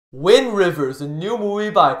Wind River is a new movie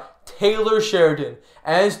by Taylor Sheridan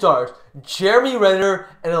and it stars Jeremy Renner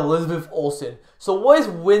and Elizabeth Olsen. So what is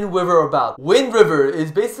Wind River about? Wind River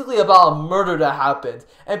is basically about a murder that happened,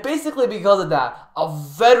 and basically because of that, a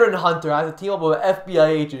veteran hunter has to team up with an FBI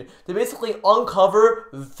agent to basically uncover,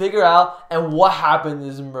 figure out, and what happened in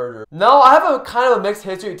this murder. Now I have a kind of a mixed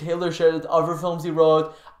history with Taylor Sheridan's other films he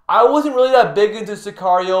wrote. I wasn't really that big into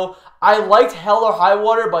Sicario. I liked Hell or High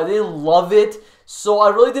Water, but I didn't love it. So I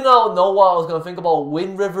really did not know what I was going to think about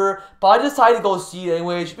Wind River, but I decided to go see it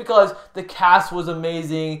anyway just because the cast was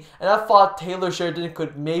amazing and I thought Taylor Sheridan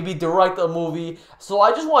could maybe direct a movie. So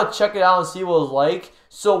I just want to check it out and see what it was like.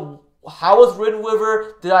 So how was Wind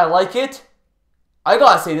River? Did I like it? I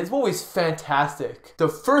gotta say, this movie is fantastic. The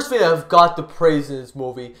first thing I've got to praise in this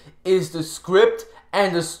movie is the script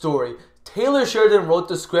and the story. Taylor Sheridan wrote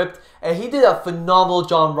the script and he did a phenomenal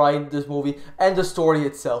job writing this movie and the story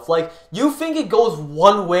itself. Like, you think it goes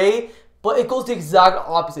one way, but it goes the exact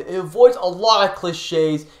opposite. It avoids a lot of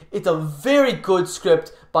cliches. It's a very good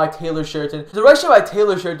script by Taylor Sheridan. The direction by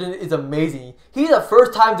Taylor Sheridan is amazing. He's a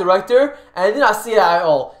first-time director, and I did not see that at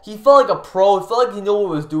all. He felt like a pro. He felt like he knew what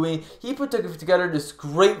he was doing. He put together this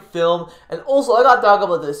great film, and also I gotta talk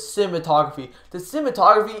about the cinematography. The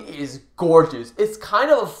cinematography is gorgeous. It's kind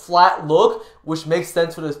of a flat look, which makes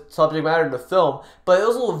sense for the subject matter of the film, but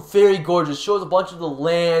it's also very gorgeous. It shows a bunch of the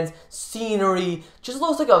lands, scenery, just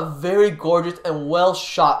looks like a very gorgeous and well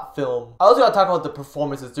shot film. I also gotta talk about the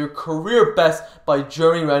performances. They're career best by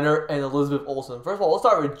Jeremy Renner and Elizabeth Olsen. First of all, let's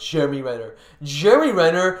start with Jeremy Renner. Jeremy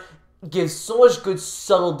Renner gives so much good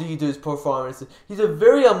subtlety to his performance. He's a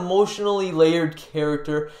very emotionally layered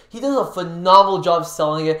character. He does a phenomenal job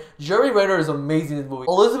selling it. Jeremy Renner is amazing in this movie.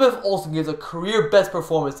 Elizabeth Olsen gives a career best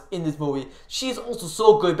performance in this movie. She's also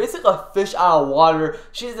so good, basically a fish out of water.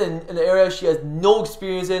 She's in an area she has no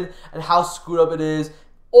experience in and how screwed up it is.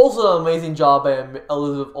 Also an amazing job by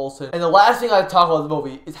Elizabeth Olsen. And the last thing I talk about the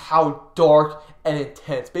movie is how dark and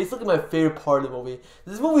intense. Basically my favorite part of the movie.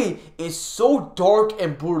 This movie is so dark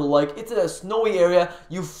and brutal. Like, it's in a snowy area.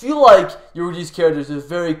 You feel like you're with these characters. It's a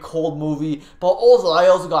very cold movie. But also, I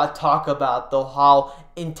also gotta talk about how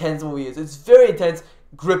intense the movie is. It's very intense,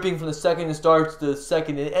 gripping from the second it starts to the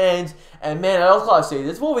second it ends. And man, I also gotta say,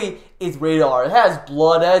 this movie is rated R. It has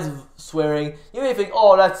blood, it has swearing. You may think,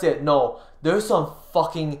 oh, that's it. No. There's some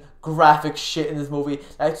fucking graphic shit in this movie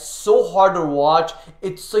that's so hard to watch.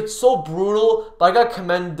 It's like so brutal, but I gotta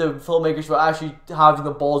commend the filmmakers for actually having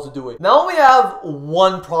the balls to do it. Now we have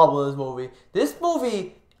one problem in this movie. This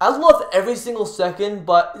movie, I loved every single second,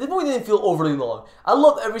 but this movie didn't feel overly long. I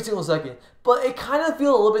loved every single second, but it kind of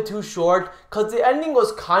feels a little bit too short because the ending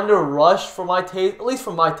was kind of rushed for my taste, at least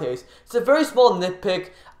for my taste. It's a very small nitpick.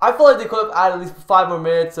 I feel like they could have added at least 5 more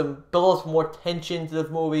minutes and build up some more tension to this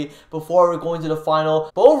movie before we're going to the final.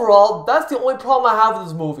 But overall, that's the only problem I have with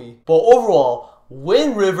this movie. But overall,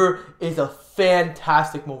 Wind River is a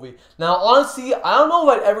fantastic movie. Now, honestly, I don't know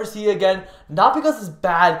if I'd ever see it again. Not because it's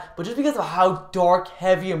bad, but just because of how dark,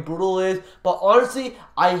 heavy, and brutal it is. But honestly,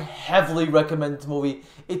 I heavily recommend this movie.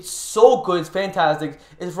 It's so good. It's fantastic.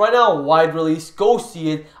 It's right now a wide release. Go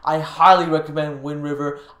see it. I highly recommend Wind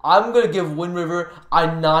River. I'm going to give Wind River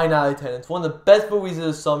a 9 out of 10. It's one of the best movies of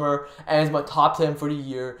the summer, and it's my top 10 for the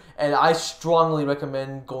year. And I strongly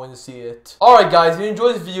recommend going to see it. Alright guys, if you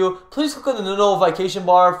enjoyed this video, please click on the notification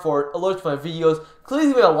bar for alerts for my videos. Please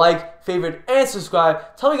leave me a like, favorite, and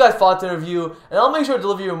subscribe. Tell me guys' thoughts in the review, and I'll make sure to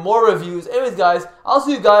deliver you more reviews. Anyways guys, I'll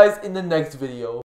see you guys in the next video.